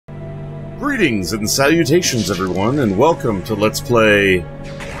Greetings and salutations, everyone, and welcome to Let's Play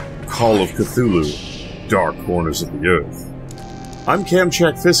Call of Cthulhu, Dark Corners of the Earth. I'm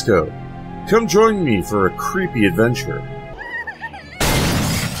Camchak Fisco. Come join me for a creepy adventure.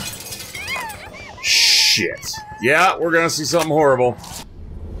 Shit. Yeah, we're gonna see something horrible.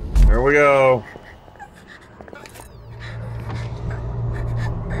 Here we go.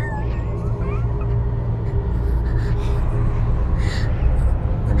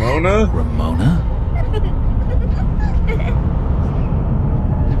 Ramona? Daddy?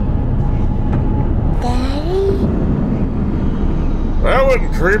 That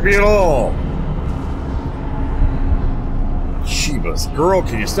wasn't creepy at all. Shebas, girl,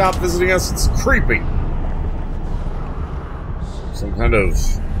 can you stop visiting us? It's creepy. Some kind of...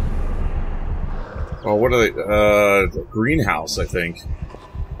 oh, what are they? Greenhouse, I think.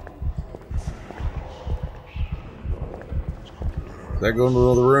 That go into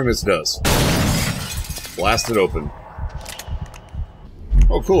another room? It does. Blast it open.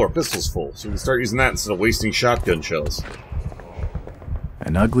 Oh, cool, our pistol's full, so we can start using that instead of wasting shotgun shells.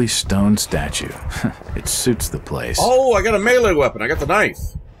 An ugly stone statue. It suits the place. Oh, I got a melee weapon. I got the knife.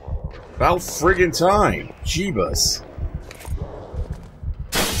 About friggin' time. Jeebus.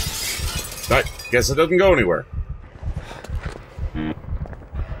 I guess it doesn't go anywhere.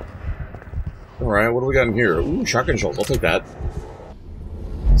 Alright, what do we got in here? Ooh, shotgun shells. I'll take that.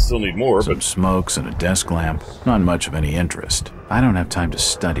 Still need more, Some but... smokes and a desk lamp. Not much of any interest. I don't have time to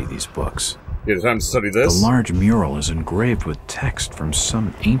study these books. You have time to study this? The large mural is engraved with text from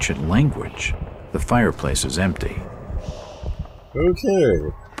some ancient language. The fireplace is empty.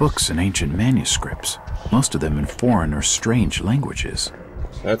 Okay. Books and ancient manuscripts. Most of them in foreign or strange languages.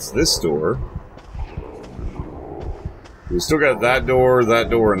 That's this door. We still got that door, and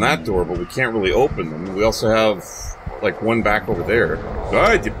that door, but we can't really open them. We also have, like, one back over there.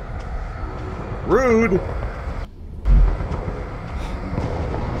 God, you... rude!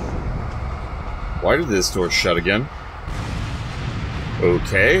 Why did this door shut again?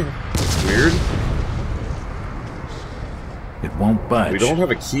 Okay. That's weird. It won't budge. We don't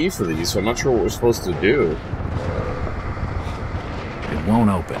have a key for these, so I'm not sure what we're supposed to do. It won't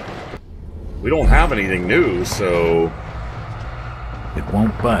open. We don't have anything new, so... it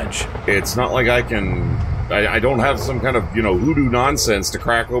won't budge. it's not like I can... I don't have some kind of, you know, hoodoo nonsense to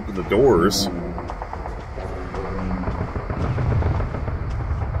crack open the doors.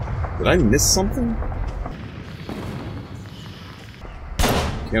 Did I miss something?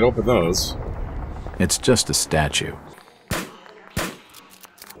 Can't open those. It's just a statue.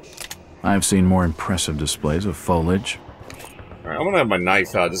 I've seen more impressive displays of foliage. Alright, I'm gonna have my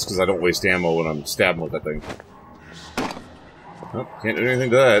knife out just because I don't waste ammo when I'm stabbing with that thing. Oh, can't do anything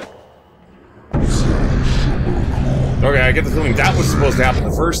to that. Okay, I get the feeling that was supposed to happen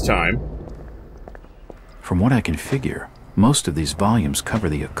the first time. From what I can figure, most of these volumes cover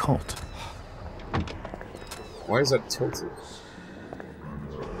the occult. Why is that tilted?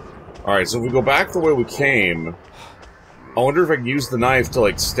 Alright, so if we go back the way we came, I wonder if I can use the knife to,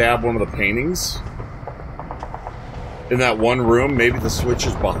 like, stab one of the paintings? In that one room, maybe the switch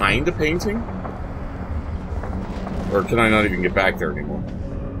is behind a painting? Or can I not even get back there anymore?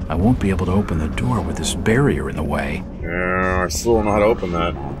 I won't be able to open the door with this barrier in the way. Yeah, I still don't know how to open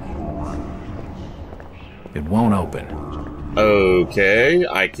that. It won't open. Okay,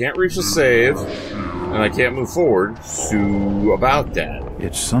 I can't reach the save, and I can't move forward, so about that.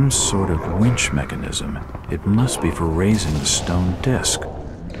 It's some sort of winch mechanism. It must be for raising the stone disc.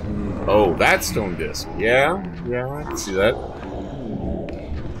 Oh, that stone disc. Yeah, I can see that.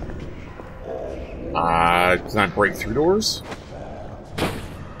 Can I break through doors?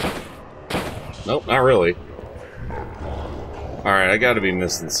 Nope, not really. Alright, I gotta be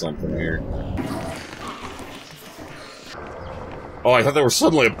missing something here. Oh, I thought there was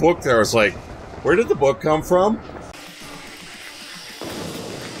suddenly a book there. I was like, where did the book come from?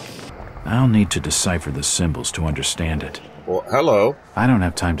 I'll need to decipher the symbols to understand it. Well, hello. I don't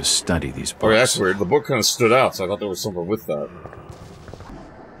have time to study these books. Oh, yeah, that's weird. The book kind of stood out, so I thought there was something with that.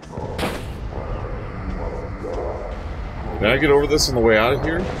 Can I get over this on the way out of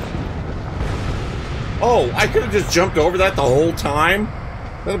here? Oh, I could have just jumped over that the whole time?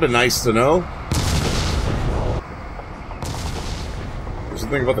 That would have been nice to know. There's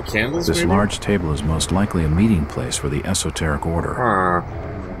something about the candles, This maybe? large table is most likely a meeting place for the esoteric order.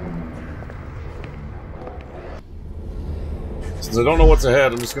 Since I don't know what's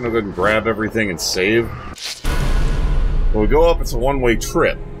ahead, I'm just going to go ahead and grab everything and save. When we go up, it's a one-way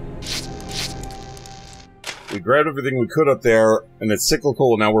trip. We grabbed everything we could up there, and it's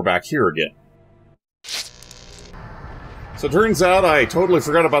cyclical, and now we're back here again. So it turns out I totally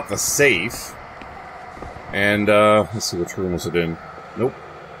forgot about the safe. And, let's see, which room was it in? Nope.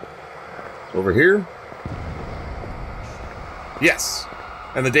 Over here? Yes.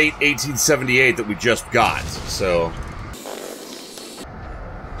 And the date 1878 that we just got, so...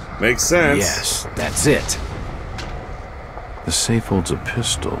 Makes sense. Yes, that's it. The safe holds a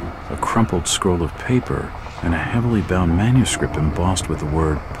pistol, a crumpled scroll of paper, and a heavily bound manuscript embossed with the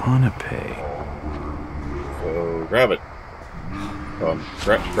word Ponape. So, grab it.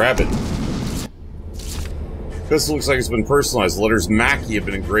 Grab it. This looks like it's been personalized. The letters Mackie have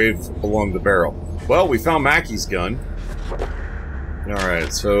been engraved along the barrel. Well, we found Mackie's gun.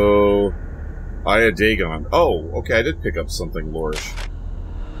 Alright, so... Aya Dagon. Oh, okay, I did pick up something Lorish.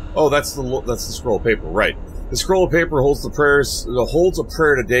 Oh, that's the scroll of paper, right. The scroll of paper holds a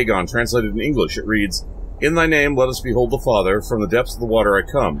prayer to Dagon, translated in English. It reads, "In thy name let us behold the Father, from the depths of the water I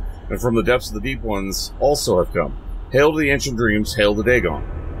come, and from the depths of the deep ones also have come. Hail to the ancient dreams, hail to Dagon."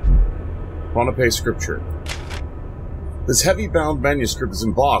 Ponape scripture. This heavy-bound manuscript is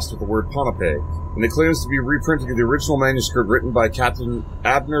embossed with the word Ponape, and it claims to be reprinting the original manuscript written by Captain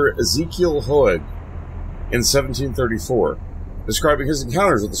Abner Ezekiel Hoeg in 1734, describing his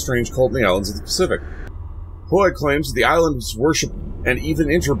encounters with the strange cult in the islands of the Pacific. Hoeg claims that the islands worship and even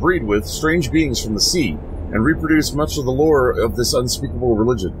interbreed with strange beings from the sea, and reproduce much of the lore of this unspeakable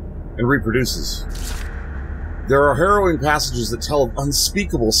religion, and reproduces. There are harrowing passages that tell of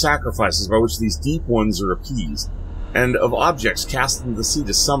unspeakable sacrifices by which these deep ones are appeased, and of objects cast into the sea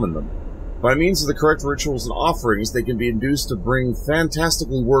to summon them. By means of the correct rituals and offerings, they can be induced to bring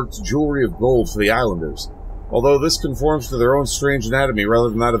fantastically worked jewelry of gold for the islanders, although this conforms to their own strange anatomy rather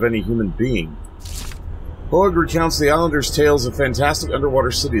than that of any human being. Hoeg recounts the islanders' tales of fantastic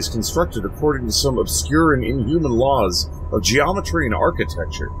underwater cities constructed according to some obscure and inhuman laws of geometry and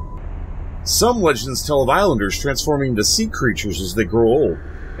architecture. Some legends tell of islanders transforming into sea creatures as they grow old,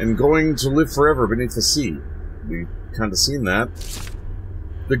 and going to live forever beneath the sea. We've kind of seen that.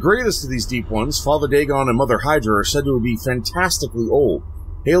 The greatest of these deep ones, Father Dagon and Mother Hydra, are said to be fantastically old,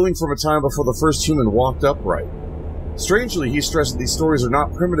 hailing from a time before the first human walked upright. Strangely, he stressed that these stories are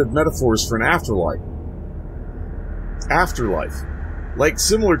not primitive metaphors for an afterlife. Like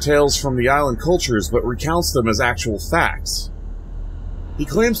similar tales from the island cultures, but recounts them as actual facts. He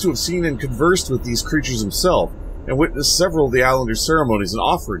claims to have seen and conversed with these creatures himself, and witnessed several of the islanders' ceremonies and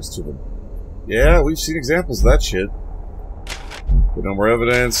offerings to them. Yeah, we've seen examples of that shit. But no more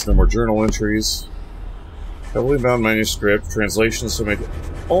evidence, no more journal entries. Heavily bound manuscript, translations to make it...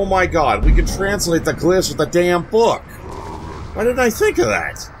 Oh my god, we can translate the glyphs with the damn book! Why didn't I think of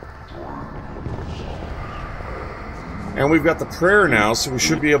that? And we've got the prayer now, so we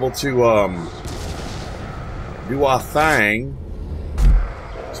should be able to, do our thing.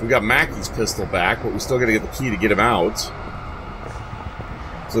 So we got Mackie's pistol back, but we still gotta get the key to get him out.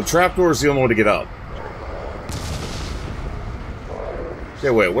 So the trapdoor is the only way to get up. Okay,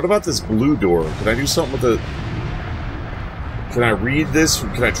 wait, what about this blue door? Can I do something with the... Can I read this?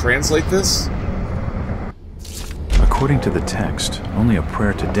 Can I translate this? According to the text, only a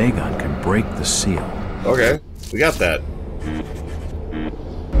prayer to Dagon can break the seal. Okay, we got that.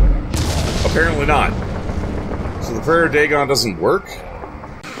 Apparently not. So the prayer to Dagon doesn't work?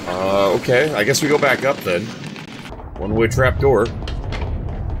 Okay, I guess we go back up then. One-way trapdoor.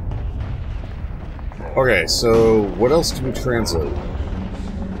 Okay, so what else can we translate?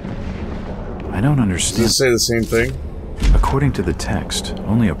 I don't understand. Does it say the same thing? According to the text,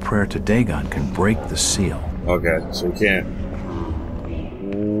 only a prayer to Dagon can break the seal. Okay, so we can't...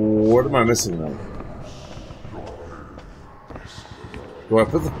 What am I missing then? Do I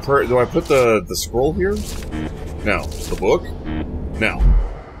put the scroll here? No. The book? No.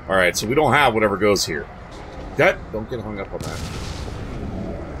 Alright, so we don't have whatever goes here. Don't get hung up on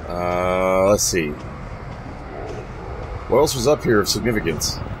that. Let's see. What else was up here of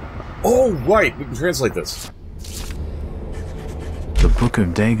significance? Oh, right! We can translate this. The Book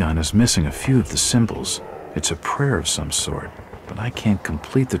of Dagon is missing a few of the symbols. It's a prayer of some sort, but I can't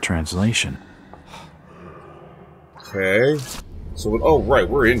complete the translation. Okay. So, oh, right,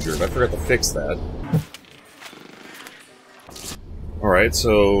 we're injured. I forgot to fix that. Alright,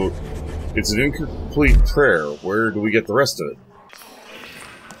 so... It's an incomplete prayer. Where do we get the rest of it?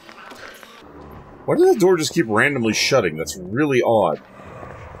 Why did the door just keep randomly shutting? That's really odd.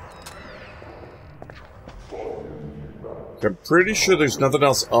 I'm pretty sure there's nothing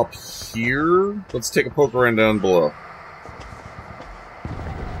else up here. Let's take a poke around down below.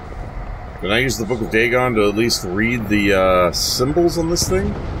 Can I use the Book of Dagon to at least read the symbols on this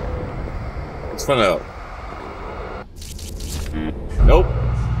thing? Let's find out. Nope.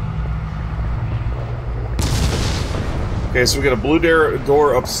 Okay, so we got a blue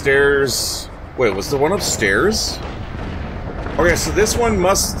door upstairs. Wait, was the one upstairs? Okay, so this one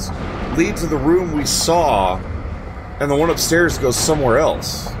must lead to the room we saw, and the one upstairs goes somewhere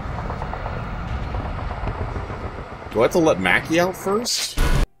else. Do I have to let Mackie out first?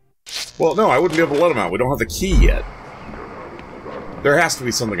 Well, no, I wouldn't be able to let him out. We don't have the key yet. There has to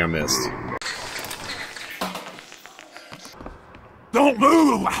be something I missed. Don't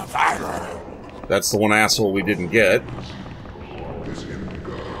move! That's the one asshole we didn't get.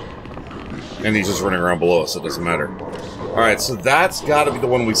 And he's just running around below us, so it doesn't matter. Alright, so that's gotta be the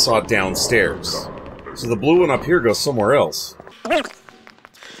one we saw downstairs. So the blue one up here goes somewhere else. It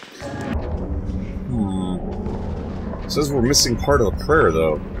says we're missing part of the prayer,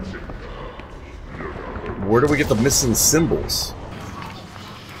 though. Where do we get the missing symbols?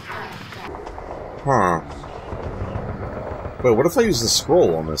 Huh. Wait, what if I use the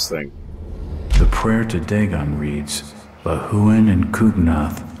scroll on this thing? The prayer to Dagon reads, Bahuin and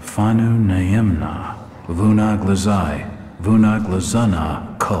Kugnath, Fanu Naimna, Vunag Lazai, Vunag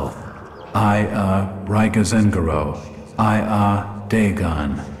Lazana, Koth, Rigazengaro,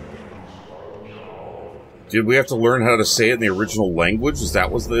 Dagon. Did we have to learn how to say it in the original language? Was that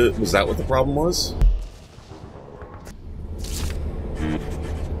what the problem was?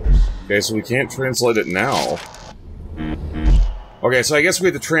 Okay, so we can't translate it now. Okay, so I guess we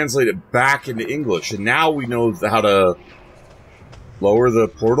have to translate it back into English, and now we know how to lower the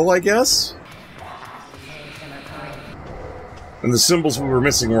portal, I guess? And the symbols we were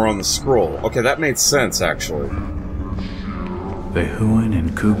missing were on the scroll. Okay, that made sense, actually. Behuin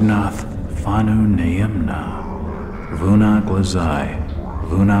and Kugnath, Fanu Naimna, Vunag Lazai,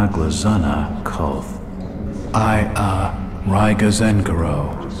 Vunag Lazana, Koth,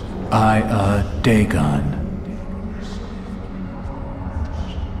 Rigazengaro, Dagon.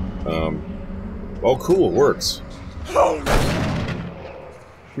 Oh, cool, it works. Come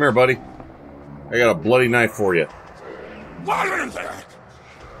here, buddy. I got a bloody knife for you. What is it?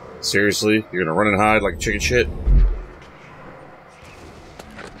 Seriously? You're gonna run and hide like a chicken shit?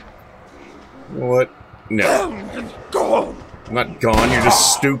 You know what? No. Go! I'm not gone, you're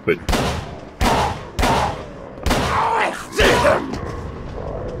just stupid.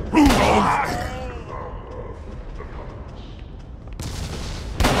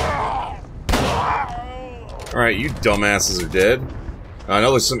 Alright, you dumbasses are dead. I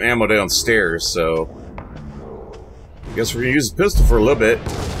know there's some ammo downstairs, so... I guess we're gonna use the pistol for a little bit.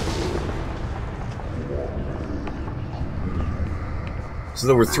 So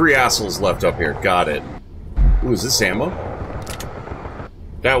there were 3 assholes left up here. Got it. Ooh, is this ammo?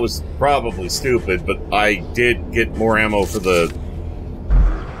 That was probably stupid, but I did get more ammo for the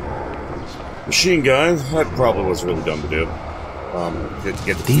machine gun. That probably was really dumb to do.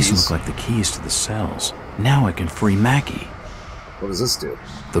 Get the These keys. look like the keys to the cells. Now I can free Mackie. What does this do?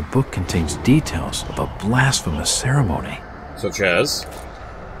 The book contains details of a blasphemous ceremony. Such as?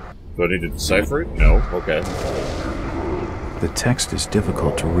 Do I need to decipher it? No? Okay. The text is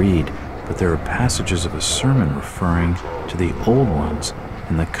difficult to read, but there are passages of a sermon referring to the old ones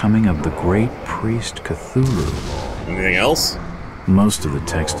and the coming of the great priest Cthulhu. Anything else? Most of the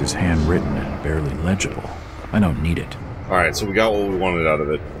text is handwritten and barely legible. I don't need it. Alright, so we got what we wanted out of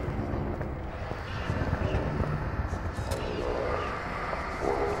it.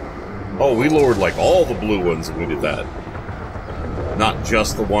 Oh, we lowered like all the blue ones when we did that. Not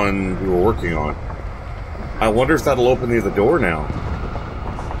just the one we were working on. I wonder if that'll open the other door now.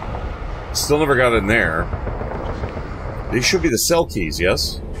 Still never got in there. These should be the cell keys,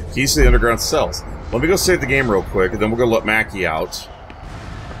 yes? Keys to the underground cells. Let me go save the game real quick, and then we're gonna let Mackie out.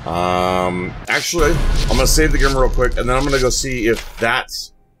 Actually, I'm gonna save the game real quick, and then I'm gonna go see if that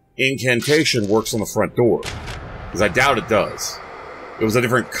incantation works on the front door. Because I doubt it does. It was a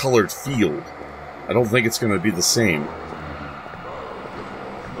different colored field. I don't think it's gonna be the same.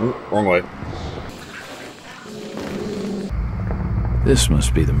 Ooh, wrong way. This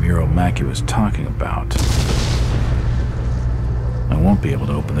must be the mural Mackie was talking about. I won't be able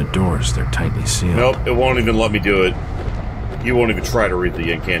to open the doors, they're tightly sealed. Nope, it won't even let me do it. You won't even try to read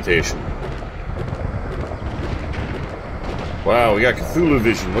the incantation. Wow, we got Cthulhu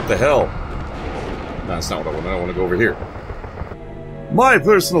vision, what the hell? No, that's not what I want. I want to go over here. My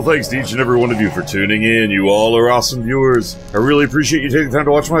personal thanks to each and every one of you for tuning in. You all are awesome viewers. I really appreciate you taking the time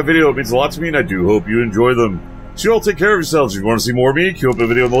to watch my video. It means a lot to me, and I do hope you enjoy them. So you all take care of yourselves. If you want to see more of me, queue up a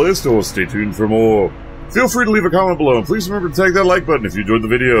video on the list, or stay tuned for more. Feel free to leave a comment below, and please remember to tag that like button if you enjoyed the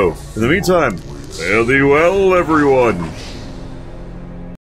video. In the meantime, fare thee well, everyone.